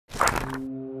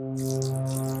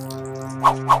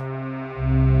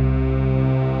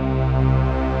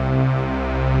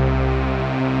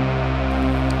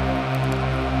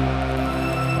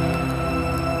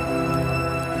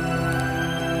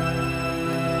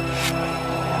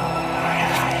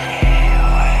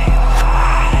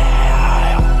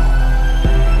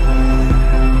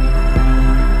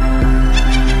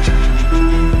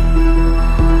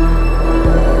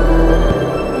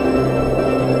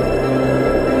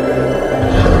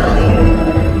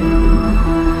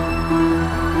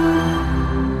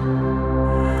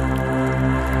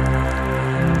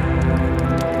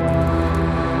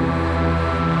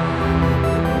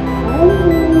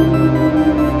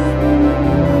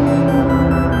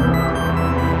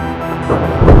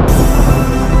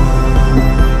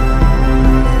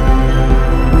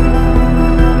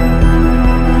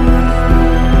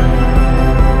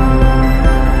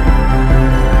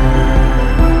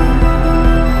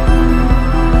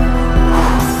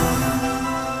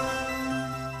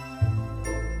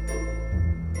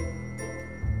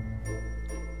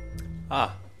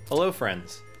Hello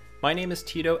friends, my name is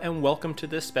Tito and welcome to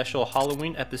this special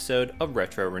Halloween episode of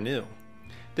Retro Renew.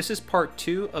 This is part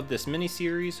 2 of this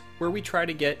mini-series where we try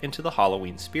to get into the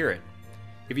Halloween spirit.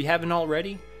 If you haven't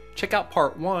already, check out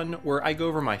part 1 where I go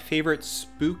over my favorite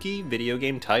spooky video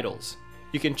game titles.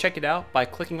 You can check it out by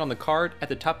clicking on the card at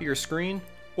the top of your screen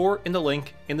or in the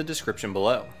link in the description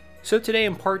below. So today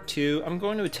in part 2, I'm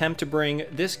going to attempt to bring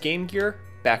this Game Gear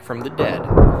back from the dead.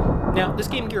 Now, this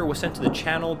Game Gear was sent to the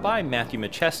channel by Matthew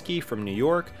Macheski from New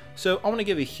York, so I want to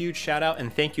give a huge shout out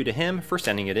and thank you to him for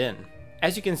sending it in.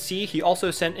 As you can see, he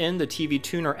also sent in the TV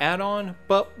Tuner add-on,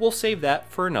 but we'll save that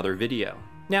for another video.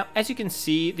 Now, as you can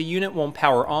see, the unit won't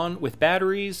power on with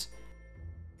batteries,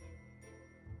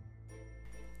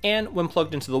 and when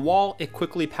plugged into the wall, it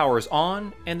quickly powers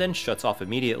on and then shuts off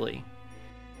immediately.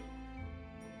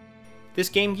 This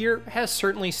Game Gear has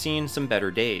certainly seen some better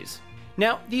days.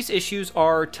 Now, these issues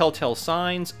are telltale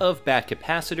signs of bad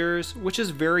capacitors, which is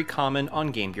very common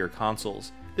on Game Gear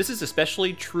consoles. This is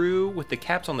especially true with the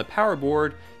caps on the power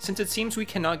board, since it seems we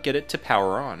cannot get it to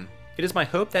power on. It is my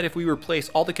hope that if we replace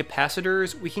all the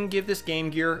capacitors, we can give this Game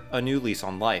Gear a new lease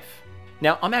on life.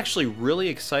 Now, I'm actually really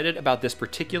excited about this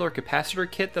particular capacitor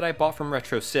kit that I bought from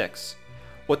Retro 6.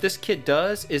 What this kit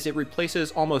does is it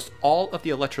replaces almost all of the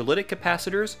electrolytic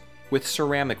capacitors with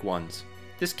ceramic ones.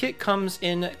 This kit comes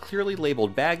in clearly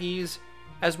labeled baggies,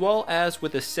 as well as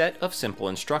with a set of simple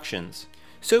instructions.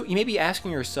 So you may be asking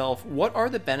yourself, what are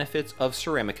the benefits of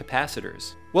ceramic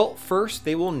capacitors? Well, first,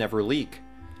 they will never leak.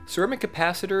 Ceramic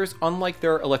capacitors, unlike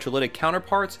their electrolytic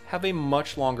counterparts, have a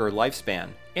much longer lifespan.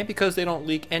 And because they don't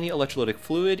leak any electrolytic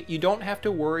fluid, you don't have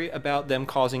to worry about them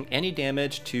causing any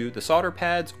damage to the solder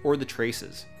pads or the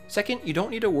traces. Second, you don't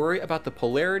need to worry about the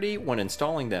polarity when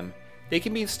installing them. They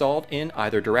can be installed in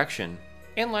either direction.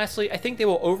 And lastly, I think they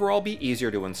will overall be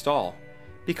easier to install.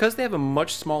 Because they have a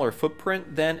much smaller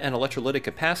footprint than an electrolytic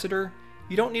capacitor,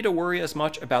 you don't need to worry as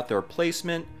much about their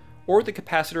placement or the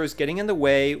capacitors getting in the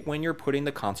way when you're putting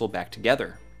the console back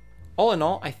together. All in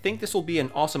all, I think this will be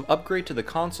an awesome upgrade to the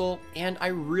console, and I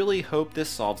really hope this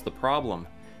solves the problem.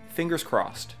 Fingers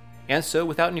crossed. And so,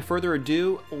 without any further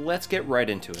ado, let's get right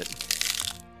into it.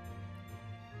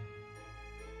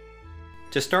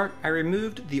 To start, I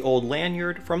removed the old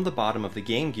lanyard from the bottom of the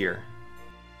Game Gear.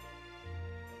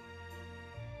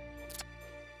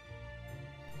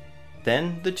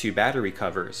 Then the 2 battery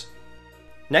covers.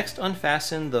 Next,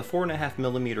 unfasten the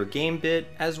 4.5mm game bit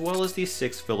as well as the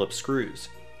 6 Phillips screws.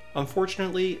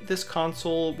 Unfortunately, this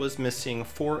console was missing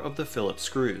 4 of the Phillips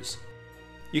screws.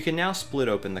 You can now split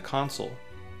open the console.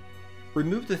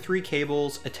 Remove the 3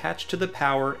 cables attached to the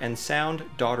power and sound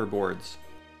daughter boards.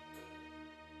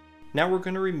 Now we're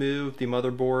going to remove the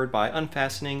motherboard by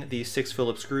unfastening the 6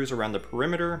 Phillips screws around the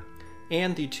perimeter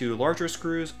and the 2 larger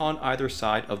screws on either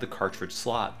side of the cartridge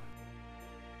slot.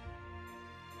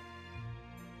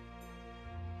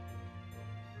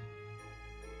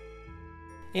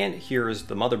 And here is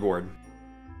the motherboard.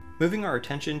 Moving our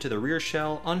attention to the rear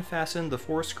shell, unfasten the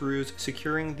 4 screws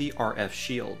securing the RF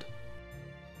shield.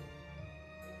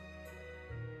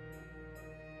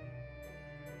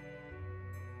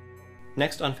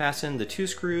 Next, unfasten the 2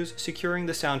 screws securing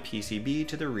the sound PCB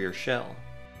to the rear shell.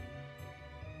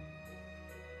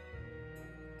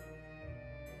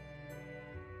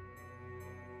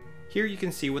 Here you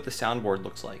can see what the soundboard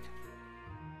looks like.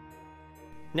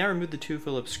 Now remove the 2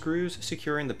 Phillips screws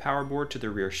securing the power board to the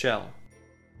rear shell.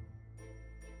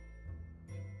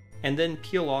 And then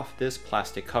peel off this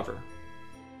plastic cover.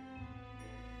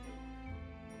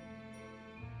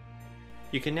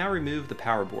 You can now remove the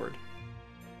power board.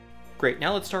 Great,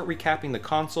 now let's start recapping the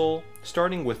console,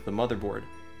 starting with the motherboard.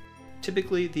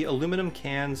 Typically, the aluminum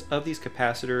cans of these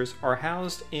capacitors are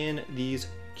housed in these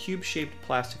cube-shaped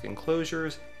plastic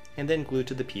enclosures and then glued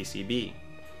to the PCB.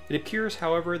 It appears,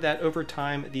 however, that over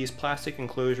time these plastic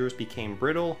enclosures became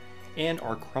brittle and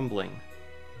are crumbling.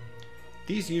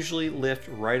 These usually lift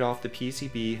right off the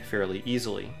PCB fairly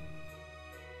easily.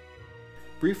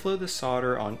 Reflow the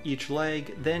solder on each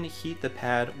leg, then heat the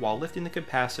pad while lifting the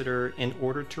capacitor in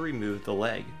order to remove the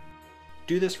leg.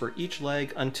 Do this for each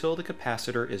leg until the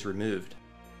capacitor is removed.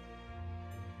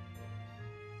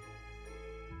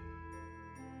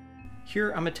 Here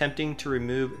I'm attempting to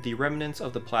remove the remnants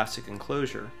of the plastic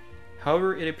enclosure.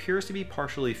 However, it appears to be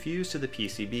partially fused to the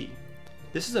PCB.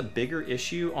 This is a bigger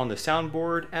issue on the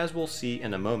soundboard, as we'll see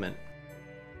in a moment.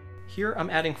 Here I'm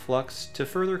adding flux to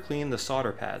further clean the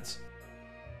solder pads,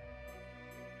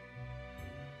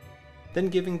 then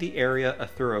giving the area a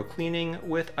thorough cleaning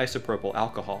with isopropyl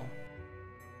alcohol.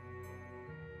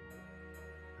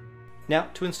 Now,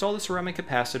 to install the ceramic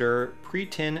capacitor,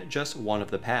 pre-tin just one of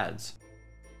the pads.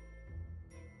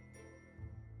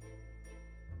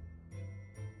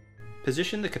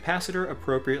 Position the capacitor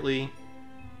appropriately,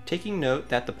 taking note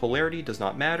that the polarity does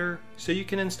not matter, so you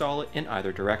can install it in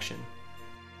either direction.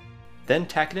 Then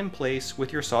tack it in place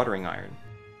with your soldering iron.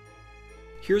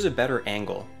 Here's a better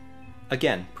angle.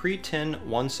 Again, pre-tin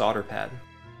one solder pad.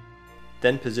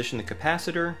 Then position the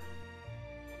capacitor,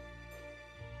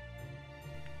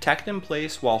 tack it in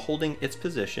place while holding its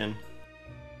position,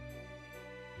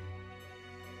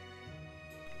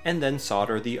 and then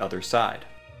solder the other side.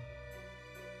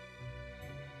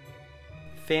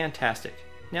 Fantastic.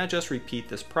 Now just repeat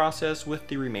this process with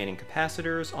the remaining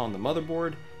capacitors on the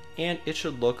motherboard, and it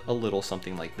should look a little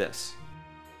something like this.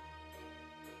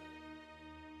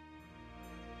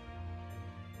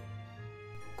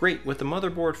 Great, with the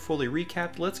motherboard fully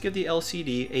recapped, let's give the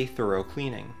LCD a thorough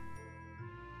cleaning,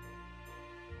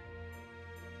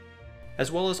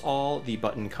 as well as all the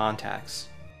button contacts.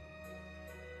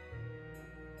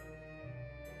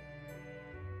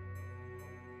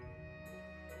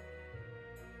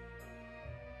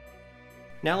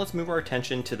 Now let's move our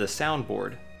attention to the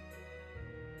soundboard.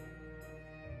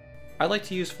 I like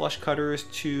to use flush cutters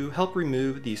to help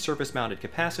remove the surface-mounted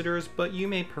capacitors, but you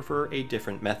may prefer a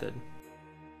different method.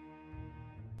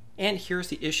 And here's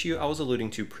the issue I was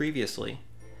alluding to previously.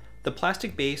 The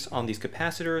plastic base on these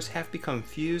capacitors have become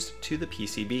fused to the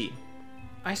PCB.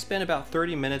 I spent about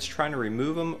 30 minutes trying to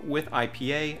remove them with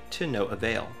IPA to no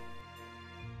avail.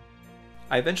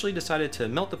 I eventually decided to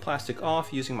melt the plastic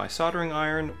off using my soldering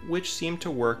iron, which seemed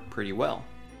to work pretty well.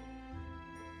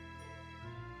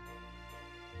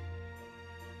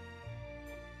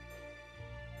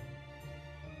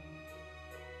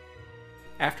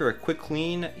 After a quick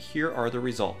clean, here are the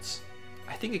results.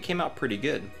 I think it came out pretty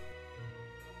good.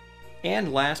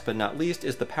 And last but not least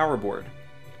is the power board.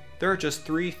 There are just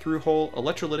 3 through-hole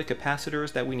electrolytic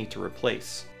capacitors that we need to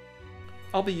replace.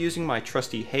 I'll be using my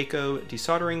trusty Heiko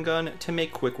desoldering gun to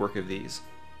make quick work of these.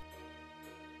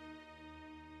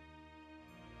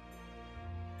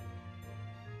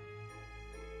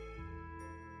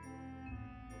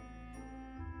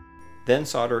 Then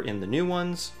solder in the new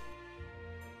ones.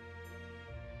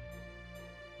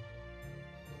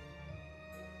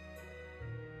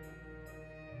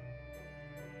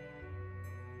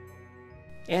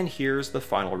 And here's the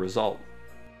final result.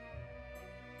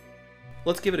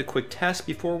 Let's give it a quick test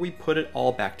before we put it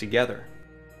all back together.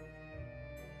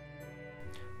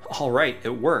 Alright,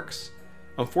 it works.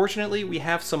 Unfortunately, we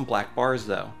have some black bars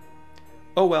though.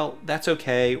 Oh well, that's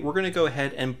okay, we're going to go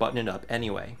ahead and button it up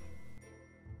anyway.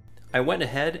 I went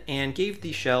ahead and gave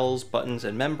the shells, buttons,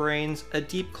 and membranes a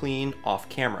deep clean off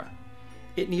camera.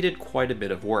 It needed quite a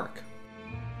bit of work.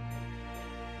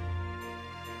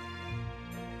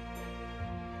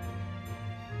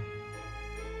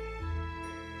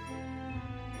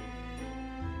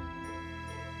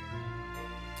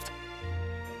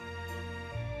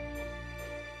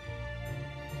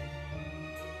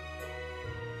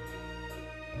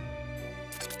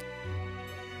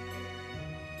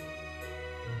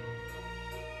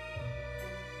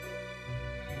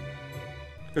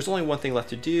 There's only one thing left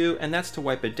to do, and that's to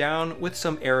wipe it down with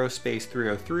some Aerospace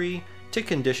 303 to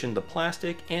condition the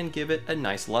plastic and give it a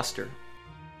nice luster.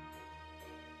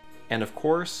 And of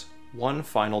course, one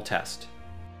final test.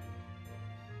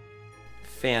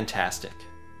 Fantastic.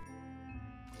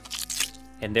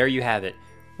 And there you have it.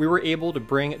 We were able to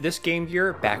bring this Game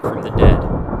Gear back from the dead,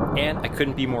 and I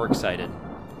couldn't be more excited.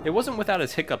 It wasn't without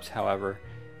its hiccups, however.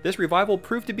 This revival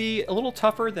proved to be a little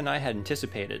tougher than I had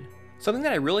anticipated. Something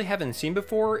that I really haven't seen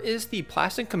before is the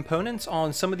plastic components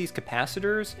on some of these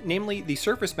capacitors, namely the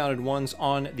surface mounted ones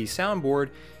on the soundboard,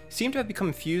 seem to have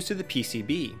become fused to the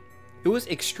PCB. It was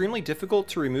extremely difficult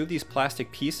to remove these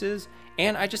plastic pieces,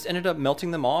 and I just ended up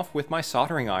melting them off with my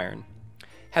soldering iron.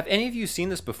 Have any of you seen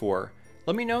this before?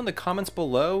 Let me know in the comments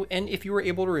below, and if you were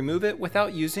able to remove it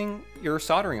without using your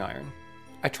soldering iron.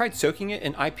 I tried soaking it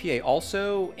in IPA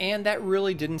also, and that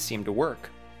really didn't seem to work.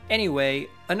 Anyway,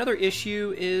 another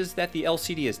issue is that the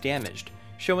LCD is damaged,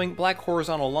 showing black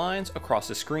horizontal lines across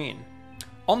the screen.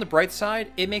 On the bright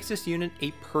side, it makes this unit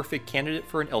a perfect candidate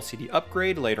for an LCD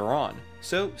upgrade later on,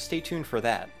 so stay tuned for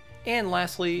that. And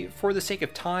lastly, for the sake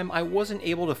of time, I wasn't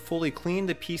able to fully clean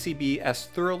the PCB as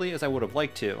thoroughly as I would have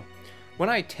liked to. When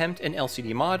I attempt an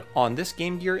LCD mod on this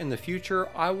Game Gear in the future,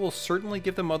 I will certainly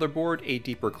give the motherboard a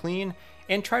deeper clean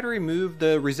and try to remove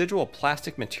the residual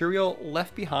plastic material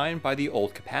left behind by the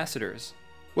old capacitors.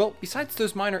 Well, besides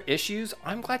those minor issues,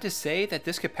 I'm glad to say that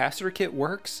this capacitor kit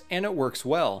works, and it works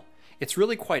well. It's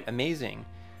really quite amazing.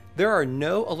 There are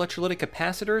no electrolytic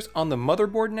capacitors on the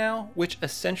motherboard now, which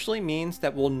essentially means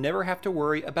that we'll never have to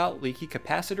worry about leaky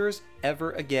capacitors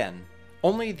ever again.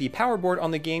 Only the power board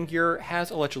on the Game Gear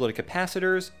has electrolytic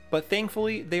capacitors, but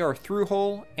thankfully they are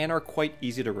through-hole and are quite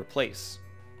easy to replace.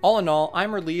 All in all,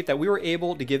 I'm relieved that we were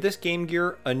able to give this Game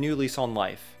Gear a new lease on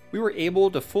life. We were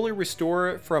able to fully restore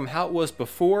it from how it was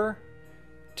before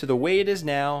to the way it is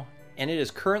now, and it is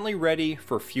currently ready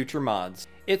for future mods.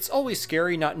 It's always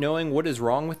scary not knowing what is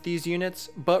wrong with these units,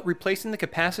 but replacing the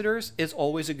capacitors is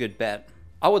always a good bet.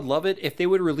 I would love it if they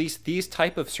would release these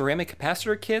type of ceramic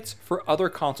capacitor kits for other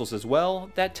consoles as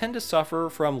well that tend to suffer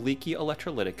from leaky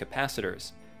electrolytic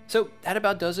capacitors. So that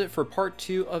about does it for part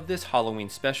 2 of this Halloween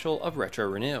special of Retro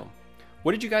Renew.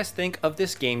 What did you guys think of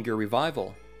this Game Gear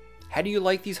revival? How do you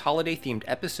like these holiday themed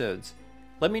episodes?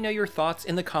 Let me know your thoughts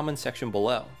in the comments section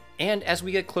below. And as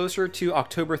we get closer to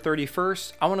October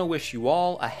 31st, I want to wish you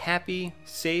all a happy,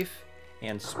 safe,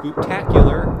 and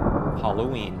spooktacular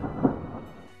Halloween.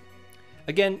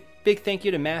 Again, big thank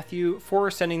you to Matthew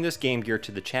for sending this Game Gear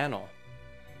to the channel.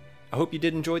 I hope you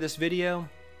did enjoy this video.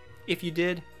 If you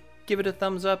did, give it a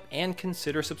thumbs up and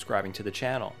consider subscribing to the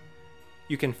channel.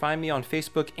 You can find me on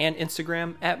Facebook and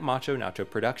Instagram at Macho Nacho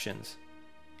Productions.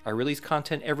 I release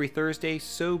content every Thursday,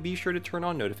 so be sure to turn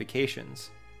on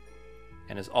notifications.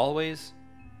 And as always,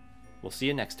 we'll see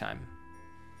you next time.